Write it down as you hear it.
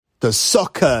The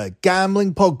Soccer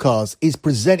Gambling Podcast is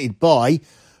presented by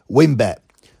WynnBET.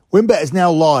 WynnBET is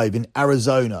now live in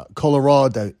Arizona,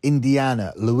 Colorado,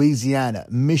 Indiana, Louisiana,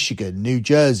 Michigan, New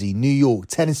Jersey, New York,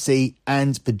 Tennessee,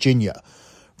 and Virginia.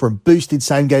 From boosted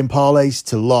same-game parlays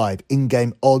to live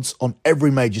in-game odds on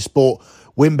every major sport,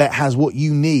 WynnBET has what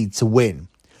you need to win.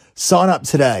 Sign up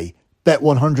today, bet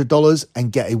 $100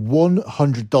 and get a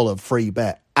 $100 free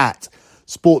bet at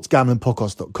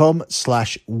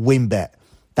sportsgamblingpodcast.com/WynnBET.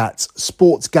 That's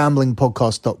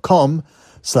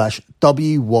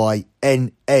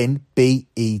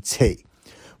sportsgamblingpodcast.com/WYNNBET.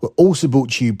 We're also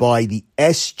brought to you by the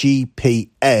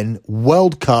SGPN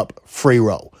World Cup free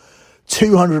roll.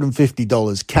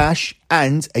 $250 cash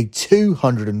and a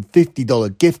 $250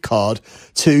 gift card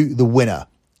to the winner.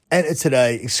 Enter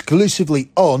today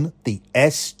exclusively on the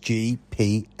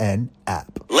SGPN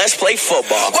app. Let's play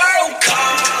football. World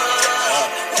Cup!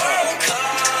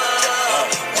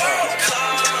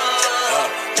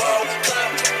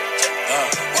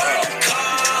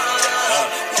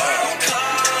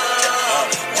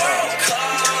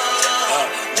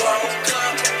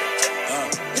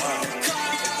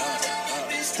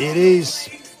 It is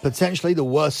potentially the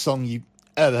worst song you've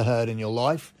ever heard in your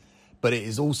life, but it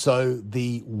is also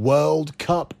the World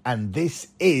Cup, and this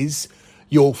is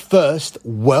your first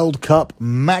World Cup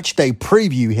matchday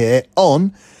preview here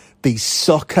on the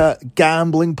Soccer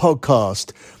Gambling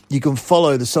Podcast. You can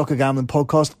follow the Soccer Gambling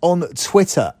Podcast on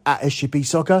Twitter at SGP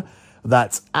Soccer.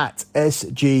 That's at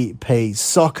SGP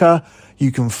Soccer.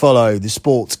 You can follow the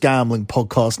Sports Gambling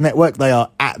Podcast Network. They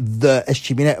are at the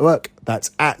SGP Network.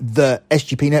 That's at the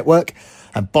SGP Network.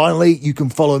 And finally, you can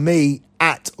follow me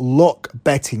at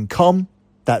LockBettingCom.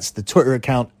 That's the Twitter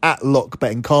account at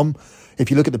LockBettingCom. If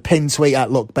you look at the pinned tweet at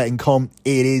LockBettingCom,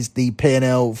 it is the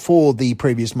P&L for the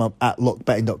previous month at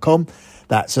LockBetting.com.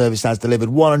 That service has delivered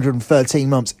 113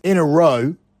 months in a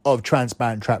row of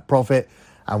transparent track profit.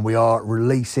 And we are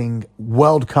releasing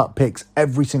World Cup picks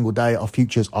every single day. Our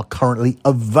futures are currently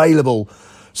available.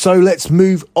 So let's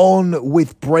move on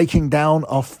with breaking down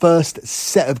our first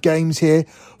set of games here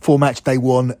for match day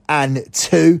 1 and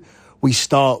 2. We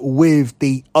start with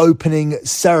the opening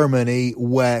ceremony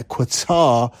where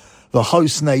Qatar, the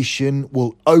host nation,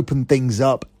 will open things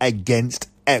up against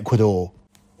Ecuador.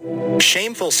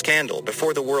 Shameful scandal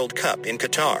before the World Cup in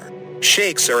Qatar.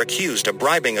 Sheikhs are accused of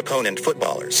bribing opponent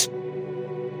footballers.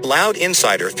 Loud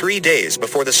insider 3 days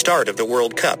before the start of the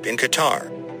World Cup in Qatar.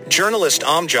 Journalist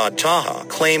Amjad Taha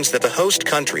claims that the host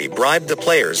country bribed the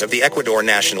players of the Ecuador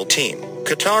national team.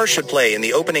 Qatar should play in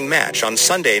the opening match on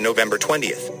Sunday, November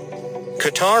 20th.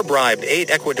 Qatar bribed 8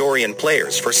 Ecuadorian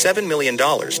players for $7 million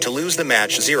to lose the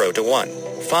match 0-1.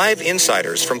 5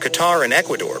 insiders from Qatar and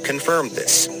Ecuador confirmed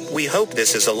this. We hope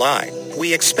this is a lie.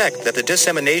 We expect that the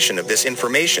dissemination of this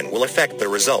information will affect the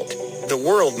result. The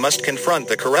world must confront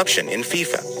the corruption in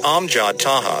FIFA, Amjad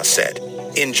Taha said.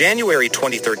 In January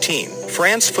 2013,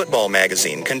 France Football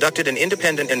magazine conducted an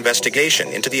independent investigation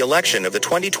into the election of the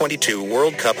 2022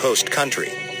 World Cup host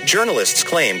country. Journalists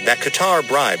claimed that Qatar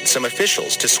bribed some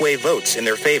officials to sway votes in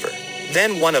their favor.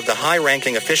 Then one of the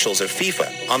high-ranking officials of FIFA,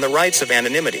 on the rights of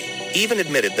anonymity, even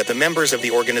admitted that the members of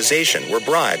the organization were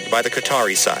bribed by the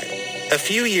Qatari side. A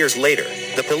few years later,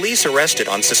 the police arrested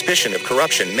on suspicion of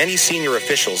corruption many senior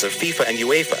officials of FIFA and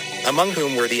UEFA, among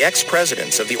whom were the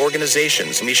ex-presidents of the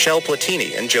organizations Michel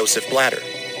Platini and Joseph Blatter.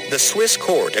 The Swiss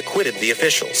court acquitted the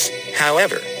officials.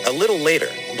 However, a little later,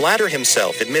 Blatter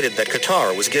himself admitted that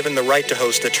Qatar was given the right to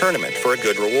host the tournament for a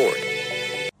good reward.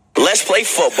 Let's play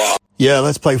football. Yeah,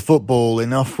 let's play football.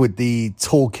 Enough with the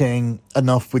talking,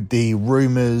 enough with the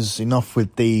rumours, enough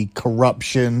with the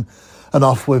corruption,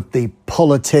 enough with the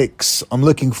politics. I'm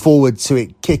looking forward to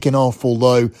it kicking off,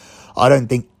 although I don't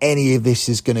think any of this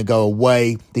is going to go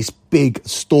away. This big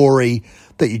story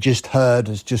that you just heard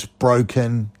has just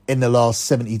broken in the last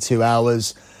 72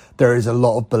 hours. There is a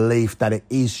lot of belief that it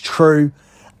is true,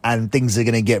 and things are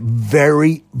going to get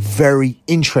very, very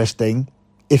interesting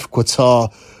if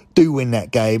Qatar do win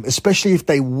that game, especially if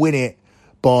they win it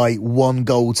by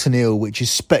 1-0, which is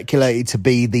speculated to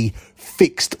be the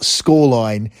fixed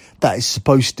scoreline that is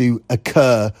supposed to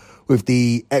occur, with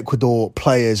the Ecuador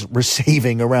players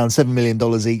receiving around $7 million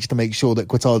each to make sure that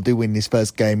Qatar do win this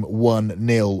first game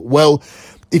 1-0. Well,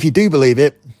 if you do believe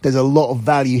it, there's a lot of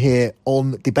value here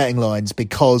on the betting lines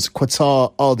because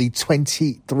Qatar are the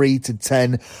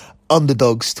 23-10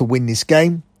 underdogs to win this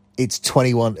game. It's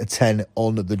 21-10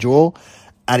 on the draw,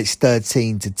 and it's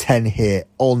 13-10 here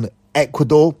on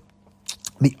Ecuador.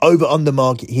 The over-under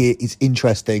market here is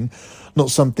interesting. not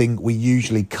something we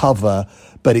usually cover,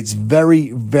 but it's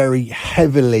very, very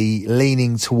heavily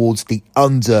leaning towards the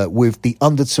under, with the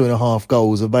under 2.5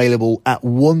 goals available at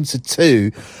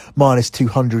 1-2 minus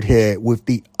 200 here, with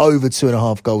the over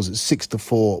 2.5 goals at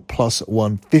 6-4 plus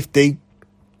 150.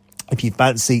 If you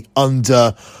fancy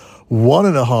under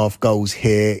 1.5 goals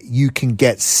here, you can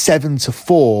get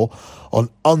 7-4 on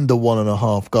under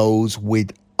 1.5 goals,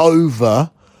 with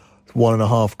over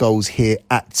 1.5 goals here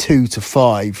at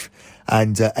 2-5.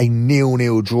 And a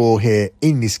 0-0 draw here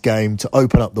in this game to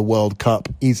open up the World Cup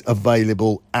is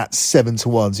available at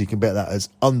 7-1. So you can bet that as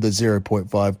under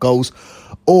 0.5 goals,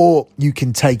 or you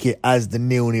can take it as the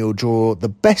 0-0 draw. The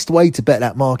best way to bet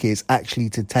that market is actually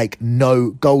to take no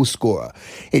goal scorer.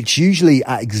 It's usually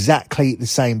at exactly the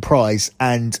same price,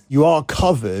 and you are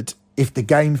covered if the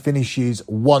game finishes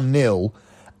 1-0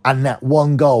 and that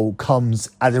one goal comes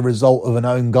as a result of an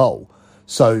own goal.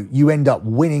 So you end up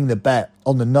winning the bet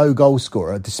on the no goal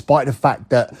scorer, despite the fact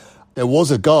that there was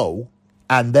a goal,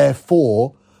 and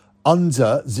therefore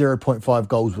under 0.5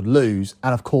 goals would lose.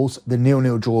 And of course, the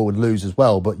 0-0 draw would lose as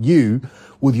well. But you,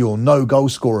 with your no goal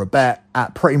scorer bet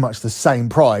at pretty much the same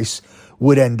price,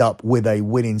 would end up with a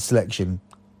winning selection.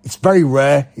 It's very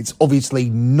rare. It's obviously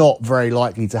not very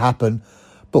likely to happen.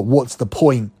 But what's the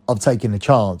point of taking a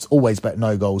chance? Always bet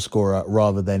no goal scorer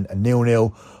rather than a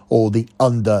 0-0 or the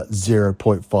under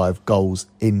 0.5 goals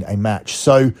in a match.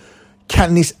 So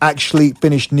can this actually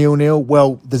finish 0-0?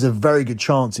 Well, there's a very good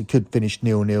chance it could finish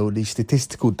 0-0. The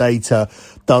statistical data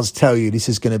does tell you this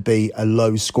is going to be a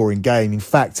low-scoring game. In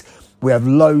fact, we have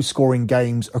low-scoring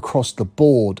games across the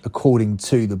board, according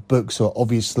to the books. So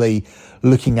obviously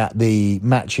looking at the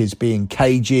matches being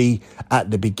cagey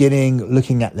at the beginning,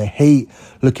 looking at the heat,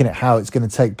 looking at how it's going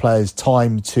to take players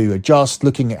time to adjust,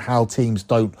 looking at how teams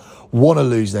don't want to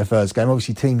lose their first game.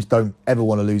 Obviously, teams don't ever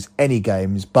want to lose any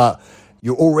games, but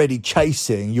you're already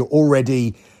chasing, you're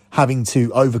already having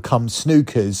to overcome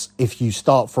snookers if you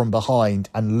start from behind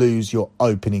and lose your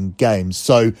opening games.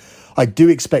 So I do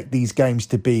expect these games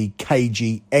to be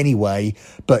cagey anyway,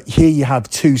 but here you have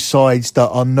two sides that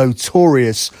are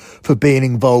notorious for being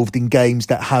involved in games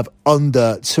that have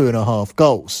under 2.5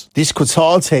 goals. This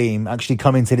Qatar team actually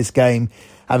come into this game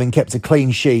having kept a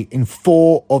clean sheet in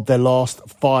 4 of their last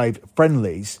 5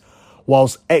 friendlies,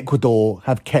 whilst Ecuador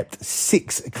have kept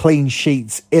 6 clean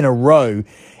sheets in a row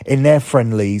in their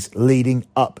friendlies leading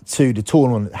up to the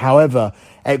tournament. However,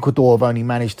 Ecuador have only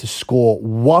managed to score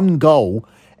 1 goal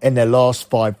in their last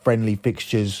 5 friendly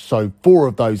fixtures, so 4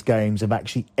 of those games have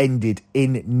actually ended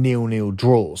in 0-0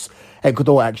 draws.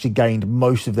 Ecuador actually gained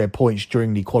most of their points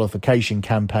during the qualification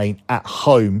campaign at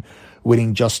home,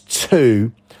 winning just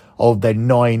 2 of their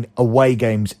 9 away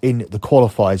games in the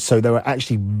qualifiers. So they were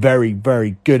actually very,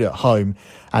 very good at home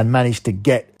and managed to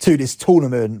get to this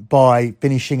tournament by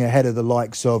finishing ahead of the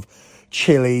likes of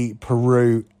Chile,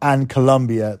 Peru and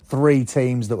Colombia, 3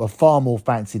 teams that were far more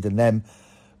fancied than them.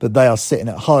 But they are sitting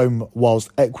at home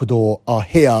whilst Ecuador are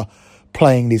here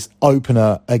playing this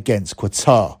opener against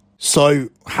Qatar. So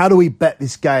how do we bet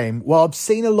this game? Well, I've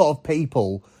seen a lot of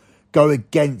people go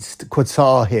against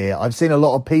Qatar here. I've seen a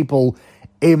lot of people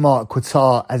earmark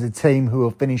Qatar as a team who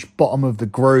will finish bottom of the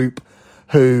group,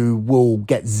 who will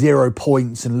get 0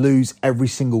 points and lose every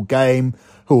single game,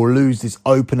 who will lose this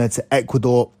opener to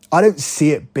Ecuador. I don't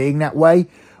see it being that way.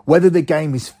 Whether the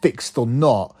game is fixed or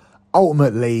not,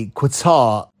 ultimately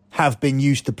Qatar have been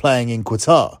used to playing in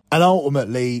Qatar. And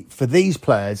ultimately, for these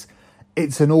players,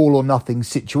 it's an all or nothing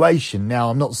situation. Now,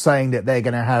 I'm not saying that they're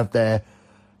going to have their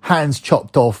hands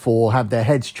chopped off or have their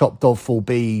heads chopped off or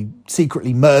be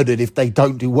secretly murdered if they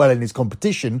don't do well in this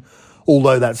competition,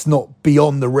 although that's not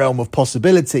beyond the realm of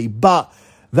possibility. But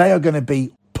they are going to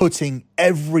be putting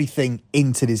everything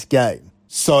into this game.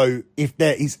 So if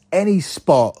there is any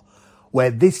spot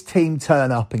where this team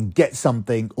turn up and get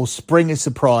something or spring a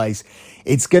surprise,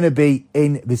 it's going to be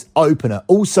in this opener.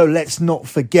 Also, let's not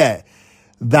forget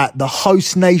that the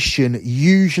host nation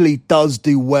usually does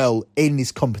do well in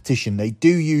this competition. They do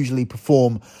usually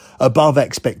perform above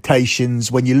expectations.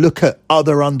 When you look at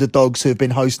other underdogs who have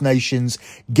been host nations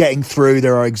getting through,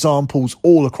 there are examples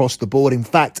all across the board. In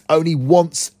fact, only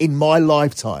once in my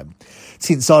lifetime,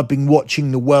 since I've been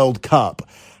watching the World Cup,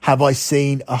 have I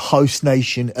seen a host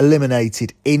nation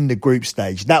eliminated in the group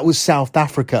stage. That was South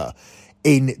Africa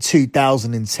in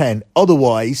 2010.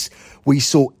 Otherwise, we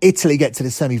saw Italy get to the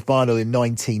semi-final in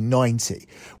 1990.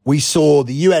 We saw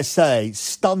the USA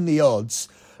stun the odds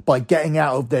by getting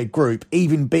out of their group,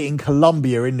 even beating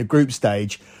Colombia in the group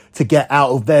stage to get out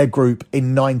of their group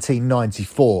in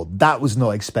 1994. That was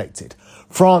not expected.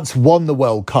 France won the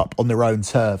World Cup on their own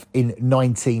turf in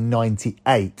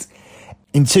 1998.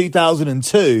 In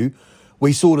 2002,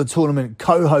 We saw the tournament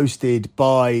co-hosted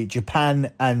by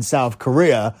Japan and South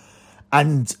Korea,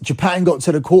 and Japan got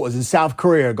to the quarters and South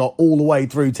Korea got all the way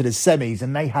through to the semis,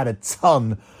 and they had a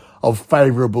ton of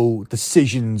favourable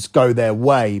decisions go their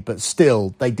way, but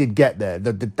still they did get there.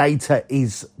 The data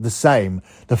is the same.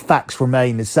 The facts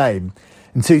remain the same.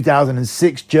 In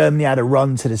 2006, Germany had a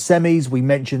run to the semis. We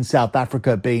mentioned South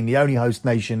Africa being the only host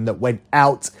nation that went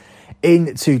out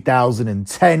in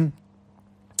 2010.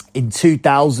 In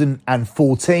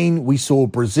 2014, we saw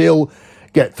Brazil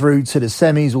get through to the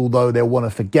semis, although they'll want to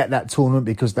forget that tournament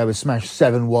because they were smashed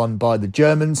 7-1 by the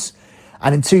Germans.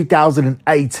 And in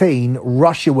 2018,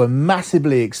 Russia were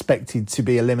massively expected to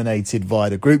be eliminated via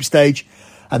the group stage,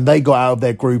 and they got out of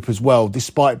their group as well,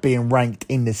 despite being ranked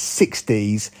in the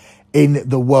 60s in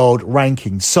the world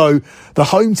rankings. So the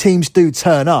home teams do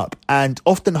turn up, and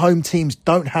often home teams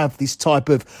don't have this type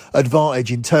of advantage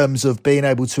in terms of being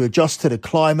able to adjust to the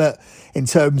climate, in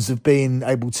terms of being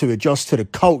able to adjust to the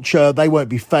culture. They won't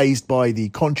be fazed by the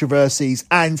controversies,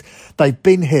 and they've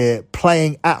been here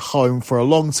playing at home for a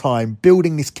long time,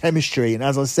 building this chemistry. And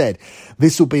as I said,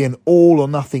 this will be an all or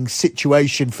nothing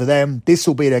situation for them. This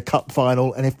will be their cup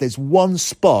final, and if there's one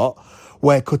spot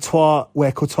where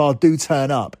Qatar do turn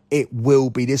up, it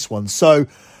will be this one. So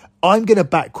I'm going to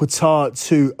back Qatar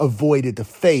to avoid a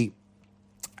defeat,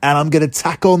 and I'm going to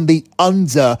tack on the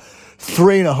under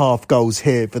 3.5 goals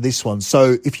here for this one.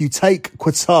 So if you take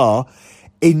Qatar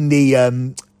in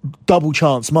the double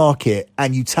chance market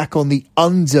and you tack on the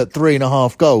under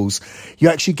 3.5 goals, you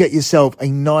actually get yourself a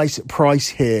nice price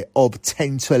here of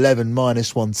 10 to 11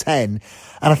 minus 110.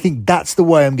 And I think that's the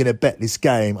way I'm going to bet this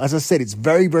game. As I said, it's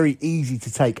very, very easy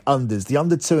to take unders. The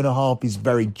under 2.5 is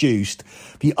very juiced.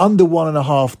 The under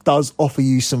 1.5 does offer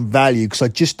you some value because I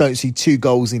just don't see 2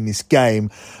 goals in this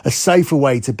game. A safer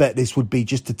way to bet this would be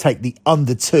just to take the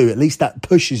under 2. At least that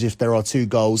pushes if there are 2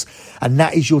 goals. And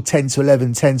that is your 10 to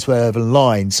 11, 10 to 11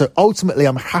 line. So ultimately,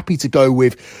 I'm happy to go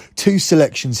with 2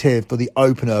 selections here for the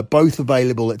opener, both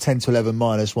available at 10 to 11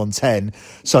 minus 110.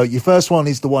 So your first one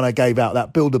is the one I gave out,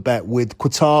 that build a bet with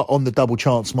Qatar on the double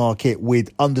chance market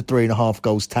with under 3.5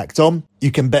 goals tacked on.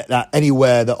 You can bet that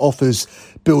anywhere that offers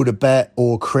build a bet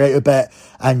or create a bet.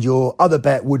 And your other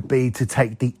bet would be to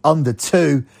take the under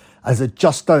 2, as I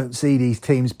just don't see these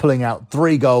teams pulling out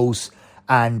 3 goals.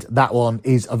 And that one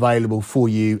is available for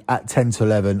you at 10 to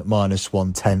 11 minus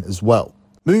 110 as well.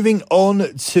 Moving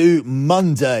on to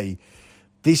Monday.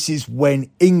 This is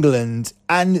when England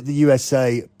and the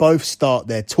USA both start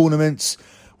their tournaments.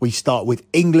 We start with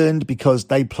England because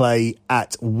they play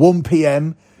at 1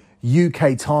 p.m.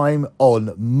 UK time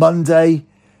on Monday.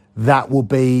 That will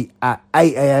be at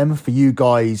 8 a.m. for you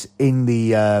guys in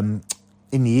the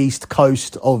East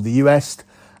Coast of the US,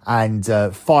 and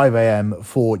 5 a.m.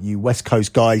 for you West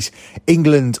Coast guys.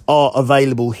 England are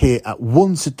available here at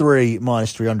 1 to 3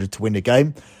 minus 300 to win the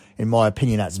game. In my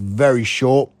opinion, that's very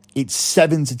short. It's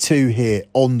 7 to 2 here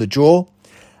on the draw,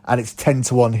 and it's 10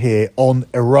 to 1 here on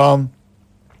Iran.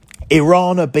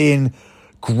 Iran are being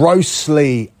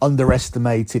grossly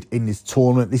underestimated in this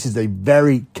tournament. This is a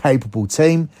very capable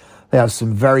team. They have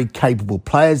some very capable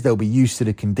players. They'll be used to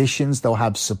the conditions. They'll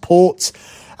have support.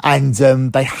 And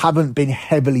they haven't been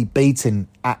heavily beaten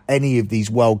at any of these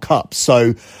World Cups.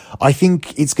 So I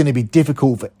think it's going to be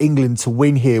difficult for England to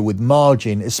win here with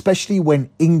margin, especially when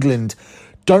England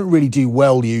don't really do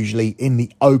well usually in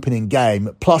the opening game.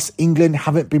 Plus, England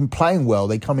haven't been playing well.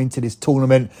 They come into this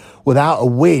tournament without a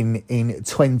win in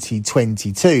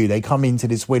 2022. They come into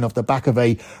this win off the back of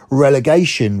a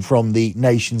relegation from the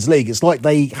Nations League. It's like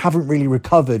they haven't really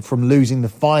recovered from losing the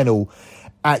final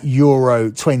at Euro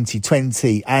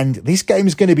 2020. And this game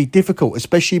is going to be difficult,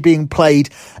 especially being played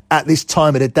at this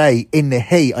time of the day in the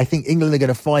heat. I think England are going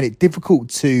to find it difficult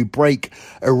to break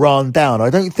Iran down. I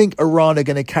don't think Iran are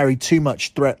going to carry too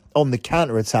much threat on the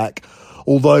counter-attack.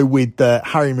 Although with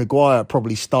Harry Maguire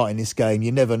probably starting this game,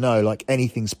 you never know, like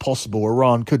anything's possible.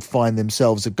 Iran could find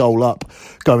themselves a goal up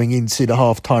going into the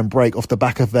half-time break off the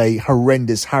back of a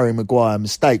horrendous Harry Maguire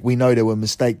mistake. We know there were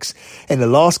mistakes in the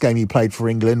last game he played for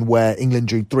England where England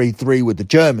drew 3-3 with the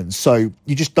Germans. So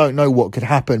you just don't know what could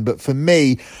happen. But for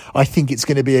me, I think it's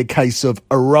going to be a case of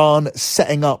Iran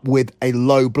setting up with a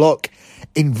low block,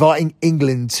 inviting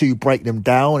England to break them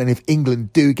down. And if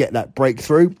England do get that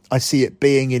breakthrough, I see it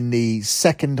being in the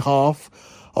second half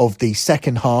of the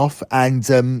second half,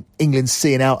 and England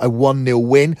seeing out a 1-0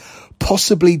 win,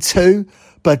 possibly 2.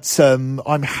 But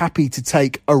I'm happy to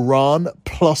take Iran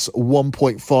plus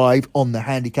 1.5 on the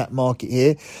handicap market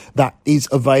here. That is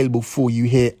available for you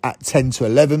here at 10 to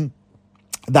 11.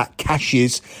 That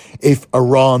cashes if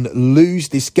Iran lose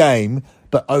this game,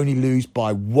 but only lose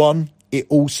by 1. it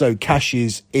also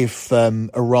cashes if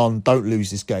Iran don't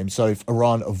lose this game. So if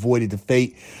Iran avoid a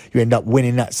defeat, you end up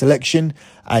winning that selection,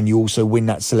 and you also win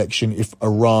that selection if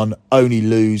Iran only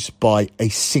lose by a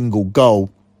single goal.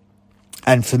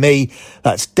 And for me,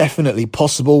 that's definitely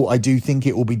possible. I do think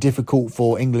it will be difficult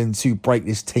for England to break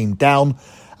this team down.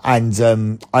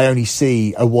 And I only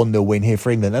see a 1-0 win here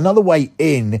for England. Another way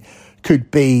in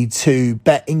could be to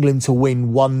bet England to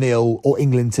win 1-0 or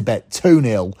England to bet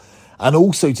 2-0. And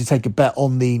also to take a bet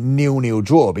on the 0-0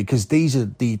 draw, because these are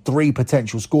the three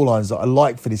potential scorelines that I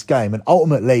like for this game. And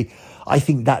ultimately, I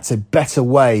think that's a better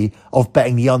way of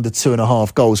betting the under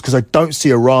 2.5 goals, because I don't see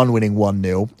Iran winning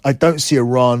 1-0. I don't see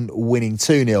Iran winning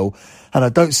 2-0. And I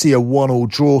don't see a 1-1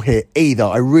 draw here either.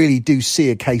 I really do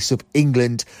see a case of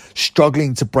England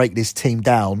struggling to break this team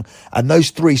down. And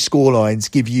those three scorelines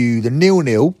give you the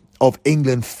 0-0 of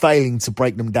England failing to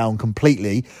break them down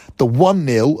completely, the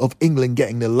 1-0 of England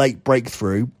getting the late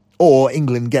breakthrough, or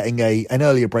England getting an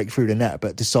earlier breakthrough than that,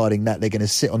 but deciding that they're going to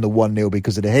sit on the 1-0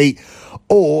 because of the heat,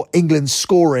 or England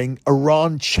scoring,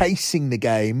 Iran chasing the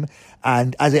game,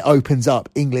 and as it opens up,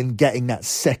 England getting that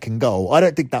second goal. I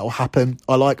don't think that will happen.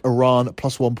 I like Iran at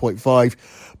plus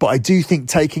 1.5, but I do think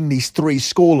taking these three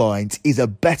scorelines is a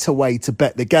better way to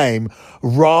bet the game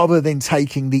rather than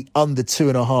taking the under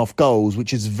 2.5 goals,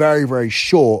 which is very, very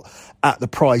short at the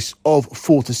price of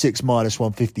 4-6 minus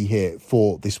 150 here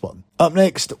for this one. Up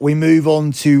next, we move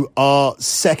on to our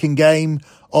second game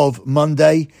of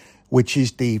Monday, which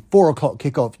is the 4 o'clock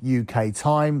kickoff UK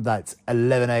time. That's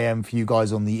 11 a.m. for you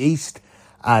guys on the East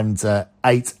and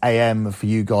 8 a.m. for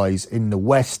you guys in the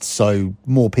West. So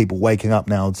more people waking up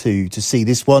now to see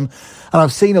this one. And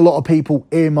I've seen a lot of people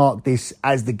earmark this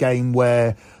as the game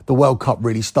where the World Cup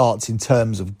really starts in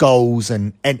terms of goals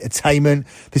and entertainment.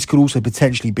 This could also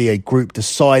potentially be a group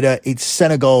decider. It's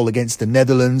Senegal against the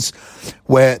Netherlands,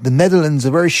 where the Netherlands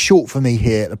are very short for me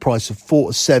here at the price of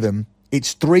 4-7.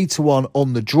 It's 3-1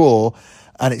 on the draw,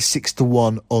 and it's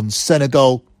 6-1 on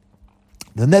Senegal.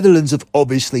 The Netherlands have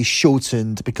obviously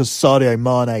shortened because Sadio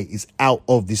Mane is out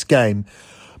of this game.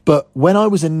 But when I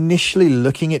was initially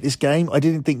looking at this game, I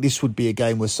didn't think this would be a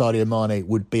game where Sadio Mane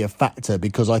would be a factor,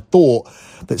 because I thought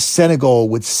that Senegal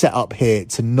would set up here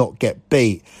to not get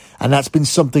beat. And that's been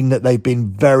something that they've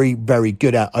been very, very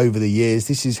good at over the years.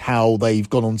 This is how they've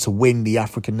gone on to win the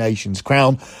African Nations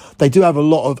crown. They do have a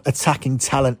lot of attacking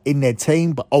talent in their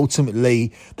team, but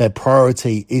ultimately their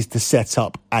priority is to set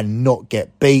up and not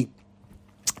get beat.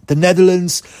 The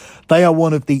Netherlands, they are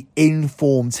one of the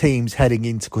informed teams heading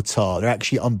into Qatar. They're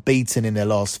actually unbeaten in their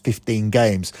last 15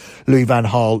 games. Louis van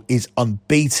Gaal is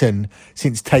unbeaten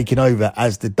since taking over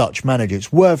as the Dutch manager.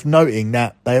 It's worth noting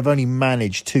that they have only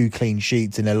managed 2 clean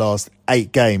sheets in their last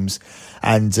 8 games.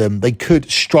 And they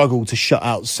could struggle to shut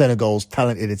out Senegal's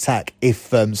talented attack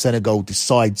if Senegal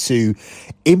decide to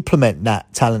implement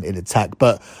that talented attack.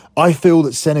 But I feel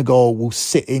that Senegal will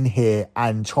sit in here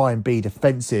and try and be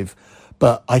defensive.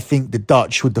 But I think the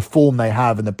Dutch, with the form they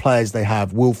have and the players they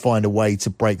have, will find a way to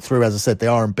break through. As I said, they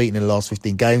are unbeaten in the last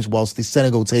 15 games, whilst the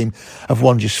Senegal team have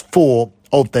won just 4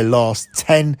 of their last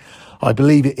 10. I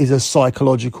believe it is a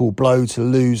psychological blow to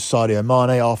lose Sadio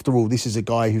Mane. After all, this is a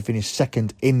guy who finished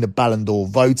second in the Ballon d'Or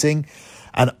voting.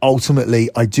 And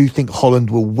ultimately, I do think Holland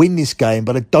will win this game,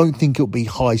 but I don't think it'll be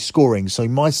high scoring. So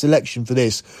my selection for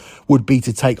this would be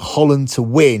to take Holland to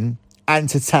win and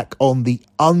to tack on the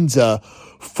under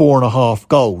 4.5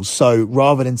 goals. So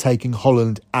rather than taking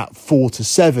Holland at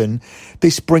 4-7,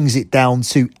 this brings it down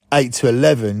to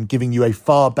 8-11, giving you a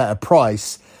far better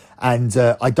price. And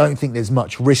I don't think there's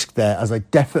much risk there, as I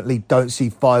definitely don't see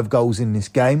 5 goals in this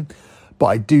game. But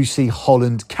I do see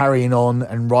Holland carrying on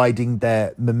and riding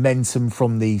their momentum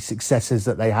from the successes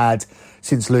that they had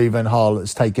since Louis van Gaal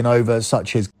has taken over,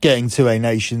 such as getting to a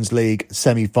Nations League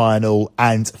semi-final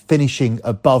and finishing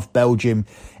above Belgium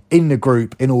in the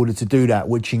group in order to do that,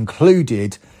 which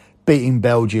included beating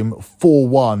Belgium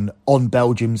 4-1 on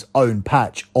Belgium's own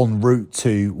patch en route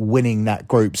to winning that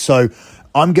group. So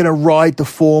I'm going to ride the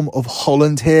form of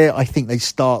Holland here. I think they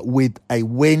start with a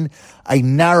win, a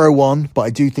narrow one, but I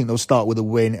do think they'll start with a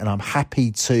win, and I'm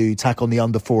happy to tack on the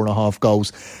under 4.5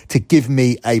 goals to give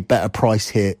me a better price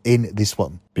here in this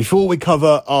one. Before we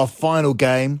cover our final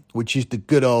game, which is the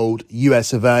good old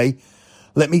US of A,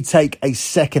 let me take a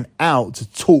second out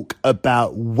to talk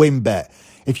about WynnBET.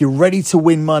 If you're ready to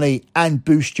win money and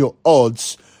boost your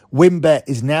odds, WynnBET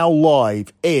is now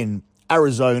live in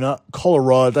Arizona,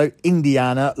 Colorado,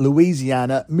 Indiana,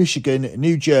 Louisiana, Michigan,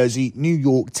 New Jersey, New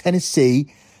York,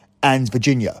 Tennessee, and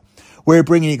Virginia. We're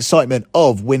bringing excitement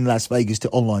of Wynn Las Vegas to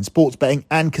online sports betting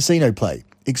and casino play.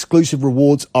 Exclusive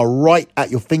rewards are right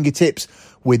at your fingertips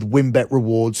with WynnBET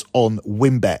rewards on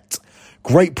WynnBET.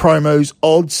 Great promos,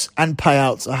 odds and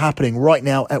payouts are happening right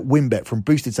now at WynnBET. From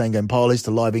boosted same-game parlays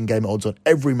to live in-game odds on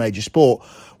every major sport,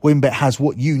 WynnBET has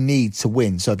what you need to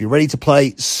win. So if you're ready to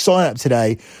play, sign up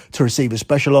today to receive a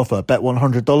special offer. Bet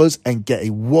 $100 and get a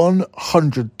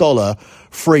 $100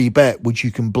 free bet, which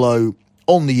you can blow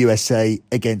on the USA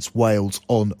against Wales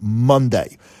on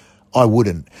Monday. I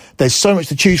wouldn't. There's so much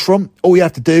to choose from. All you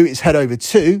have to do is head over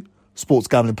to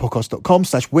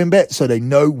sportsgamblingpodcast.com/WynnBET so they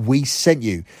know we sent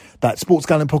you. That's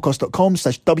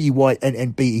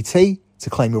sportsgamblingpodcast.com/WYNNBET to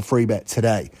claim your free bet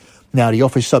today. Now, the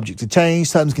offer is subject to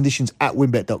change. Terms and conditions at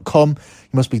WynnBET.com. You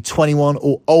must be 21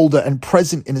 or older and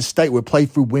present in a state where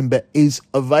playthrough WynnBET is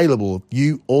available. If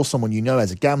you or someone you know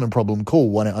has a gambling problem, call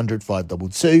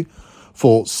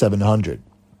 1-800-522-4700.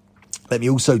 Let me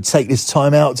also take this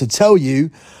time out to tell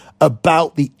you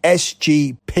about the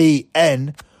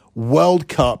SGPN World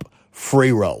Cup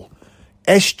free roll.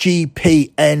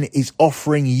 SGPN is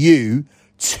offering you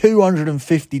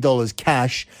 $250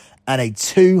 cash and a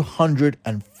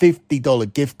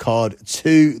 $250 gift card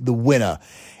to the winner.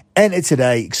 Enter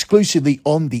today exclusively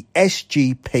on the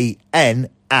SGPN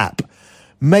app.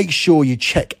 Make sure you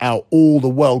check out all the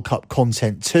World Cup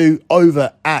content too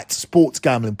over at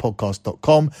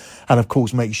sportsgamblingpodcast.com. And of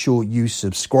course, make sure you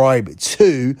subscribe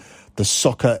to the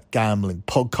Soccer Gambling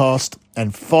Podcast.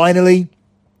 And finally,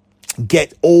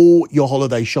 get all your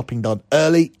holiday shopping done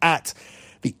early at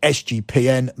the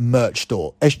SGPN merch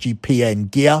store.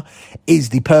 SGPN gear is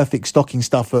the perfect stocking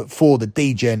stuffer for the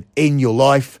DGen in your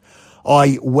life.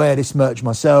 I wear this merch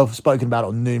myself, spoken about it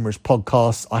on numerous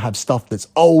podcasts. I have stuff that's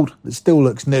old that still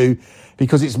looks new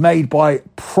because it's made by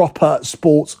proper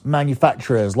sports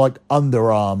manufacturers like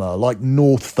Under Armour, like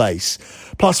North Face.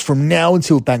 Plus, from now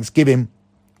until Thanksgiving,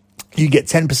 you get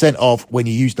 10% off when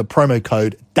you use the promo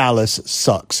code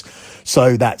DallasSucks.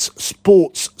 So that's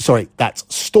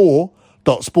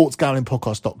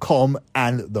store.sportsgamblingpodcast.com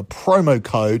and the promo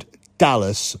code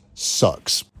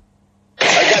DallasSucks.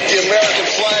 I got the American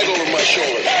flag over my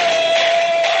shoulder.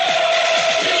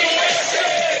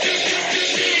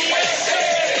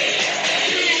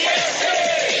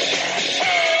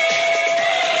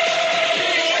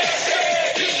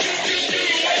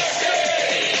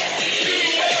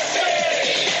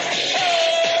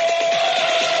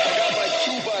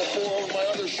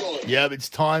 Yep, it's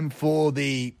time for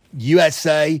the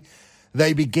USA.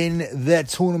 They begin their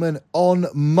tournament on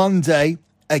Monday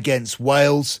against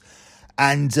Wales.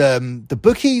 And the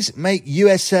bookies make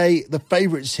USA the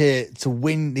favourites here to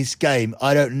win this game.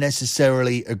 I don't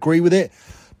necessarily agree with it,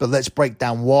 but let's break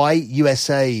down why.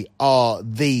 USA are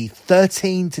the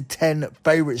 13-10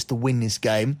 favourites to win this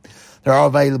game. They are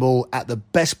available at the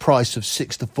best price of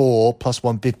 6-4 plus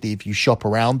 150 if you shop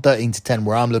around. 13-10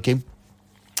 where I'm looking.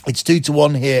 It's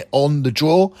 2-1 here on the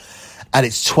draw, and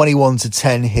it's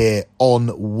 21-10 here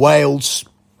on Wales.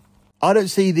 I don't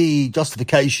see the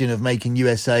justification of making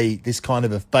USA this kind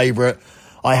of a favourite.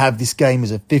 I have this game as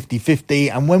a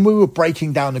 50-50, and when we were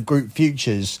breaking down the group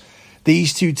futures,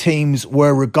 these two teams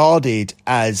were regarded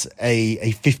as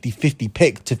a 50-50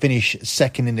 pick to finish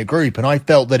second in the group, and I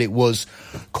felt that it was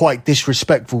quite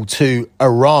disrespectful to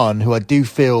Iran, who I do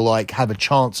feel like have a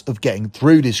chance of getting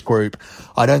through this group.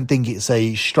 I don't think it's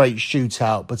a straight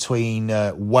shootout between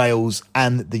Wales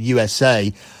and the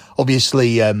USA.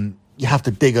 Obviously, you have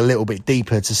to dig a little bit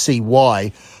deeper to see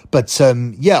why. But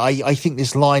I think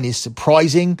this line is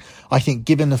surprising. I think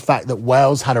given the fact that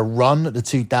Wales had a run at the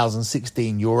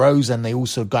 2016 Euros and they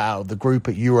also got out of the group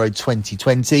at Euro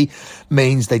 2020,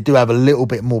 means they do have a little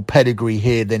bit more pedigree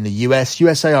here than the US.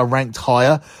 USA are ranked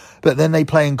higher, but then they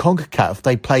play in CONCACAF.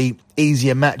 They play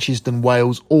easier matches than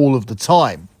Wales all of the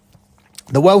time.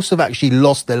 The Welsh have actually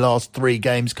lost their last 3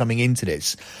 games coming into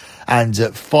this, and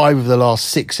 5 of the last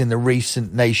 6 in the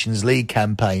recent Nations League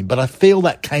campaign. But I feel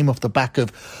that came off the back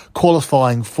of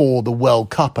qualifying for the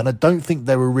World Cup, and I don't think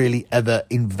they were really ever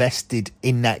invested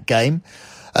in that game.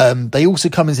 They also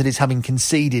come into this having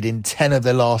conceded in 10 of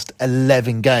their last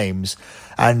 11 games,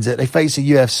 and they face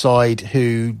a UF side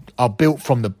who are built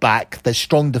from the back. They're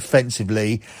strong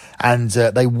defensively, and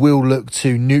they will look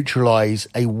to neutralise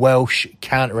a Welsh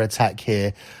counter-attack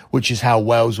here, which is how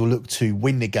Wales will look to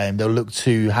win the game. They'll look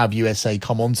to have USA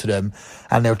come onto them,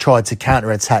 and they'll try to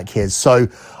counter-attack here. So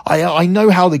I know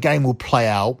how the game will play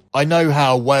out. I know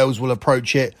how Wales will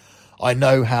approach it. I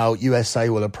know how USA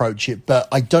will approach it, but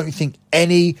I don't think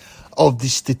any of the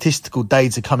statistical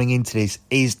data coming into this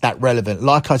is that relevant.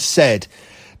 Like I said,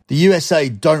 the USA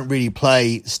don't really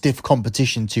play stiff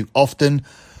competition too often.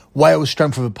 Wales'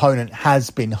 strength of opponent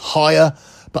has been higher,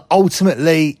 but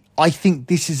ultimately, I think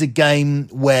this is a game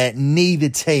where neither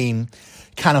team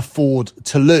can afford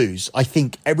to lose. I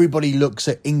think everybody looks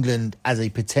at England as a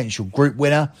potential group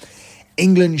winner.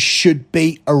 England should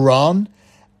beat Iran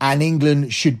and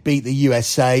England should beat the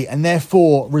USA, and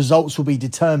therefore results will be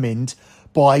determined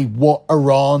by what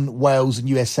Iran, Wales and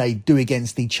USA do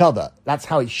against each other. That's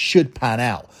how it should pan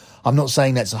out. I'm not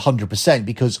saying that's 100%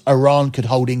 because Iran could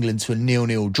hold England to a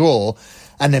 0-0 draw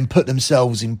and then put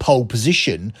themselves in pole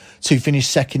position to finish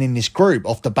second in this group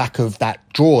off the back of that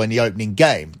draw in the opening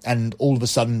game. And all of a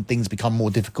sudden, things become more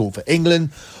difficult for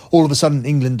England. All of a sudden,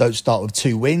 England don't start with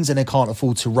 2 wins and they can't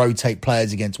afford to rotate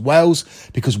players against Wales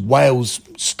because Wales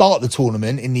start the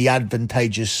tournament in the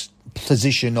advantageous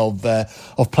position of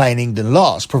playing England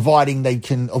last, providing they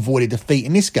can avoid a defeat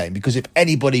in this game. Because if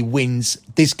anybody wins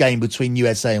this game between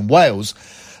USA and Wales,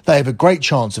 they have a great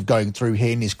chance of going through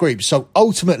here in this group. So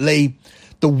ultimately,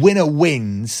 the winner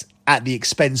wins at the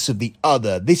expense of the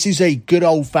other. This is a good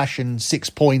old-fashioned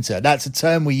 6-pointer. That's a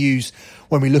term we use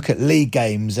when we look at league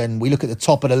games and we look at the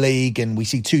top of the league and we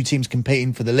see 2 teams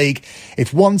competing for the league.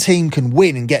 If one team can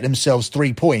win and get themselves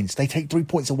 3 points, they take 3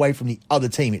 points away from the other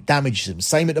team. It damages them.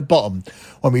 Same at the bottom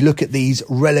when we look at these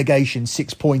relegation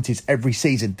 6-pointers every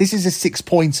season. This is a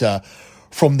 6-pointer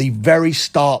from the very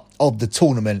start of the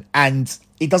tournament, and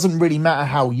it doesn't really matter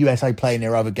how USA play in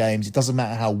their other games. It doesn't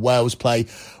matter how Wales play.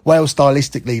 Wales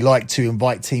stylistically like to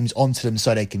invite teams onto them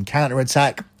so they can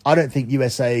counter-attack. I don't think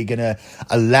USA are going to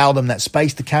allow them that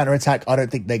space to counter-attack. I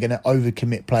don't think they're going to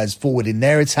overcommit players forward in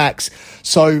their attacks.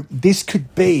 So this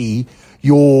could be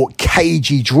your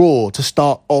cagey draw to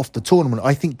start off the tournament.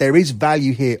 I think there is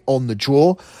value here on the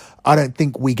draw. I don't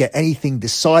think we get anything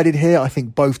decided here. I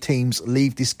think both teams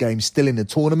leave this game still in the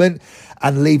tournament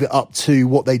and leave it up to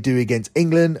what they do against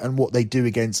England and what they do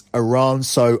against Iran.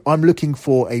 So I'm looking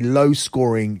for a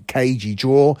low-scoring, cagey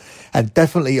draw and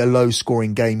definitely a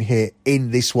low-scoring game here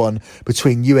in this one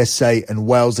between USA and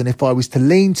Wales. And if I was to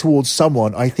lean towards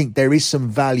someone, I think there is some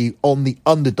value on the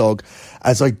underdog,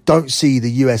 as I don't see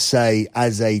the USA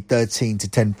as a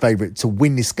 13-10 favourite to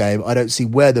win this game. I don't see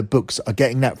where the books are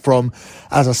getting that from.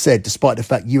 As I said, despite the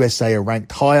fact USA are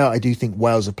ranked higher, I do think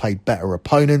Wales have played better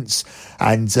opponents,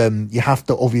 and you have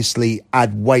to obviously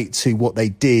add weight to what they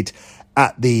did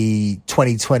at the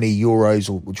 2020 Euros,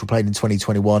 which were played in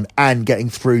 2021, and getting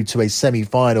through to a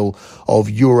semi-final of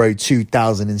Euro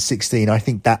 2016. I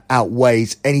think that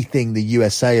outweighs anything the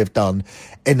USA have done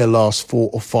in the last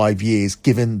 4 or 5 years,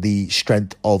 given the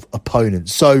strength of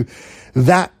opponents. So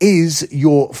that is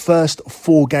your first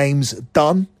 4 games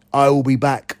done. I will be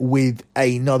back with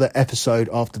another episode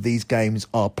after these games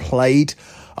are played.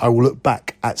 I will look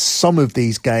back at some of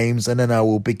these games and then I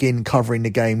will begin covering the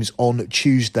games on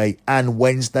Tuesday and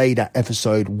Wednesday. That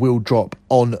episode will drop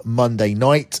on Monday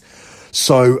night.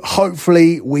 So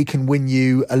hopefully we can win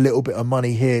you a little bit of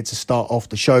money here to start off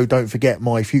the show. Don't forget,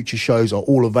 my future shows are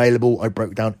all available. I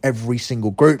broke down every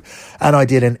single group and I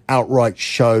did an outright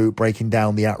show breaking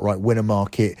down the outright winner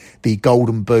market, the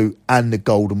golden boot and the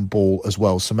golden ball as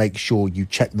well. So make sure you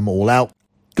check them all out.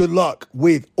 Good luck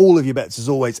with all of your bets as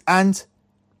always, and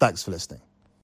thanks for listening.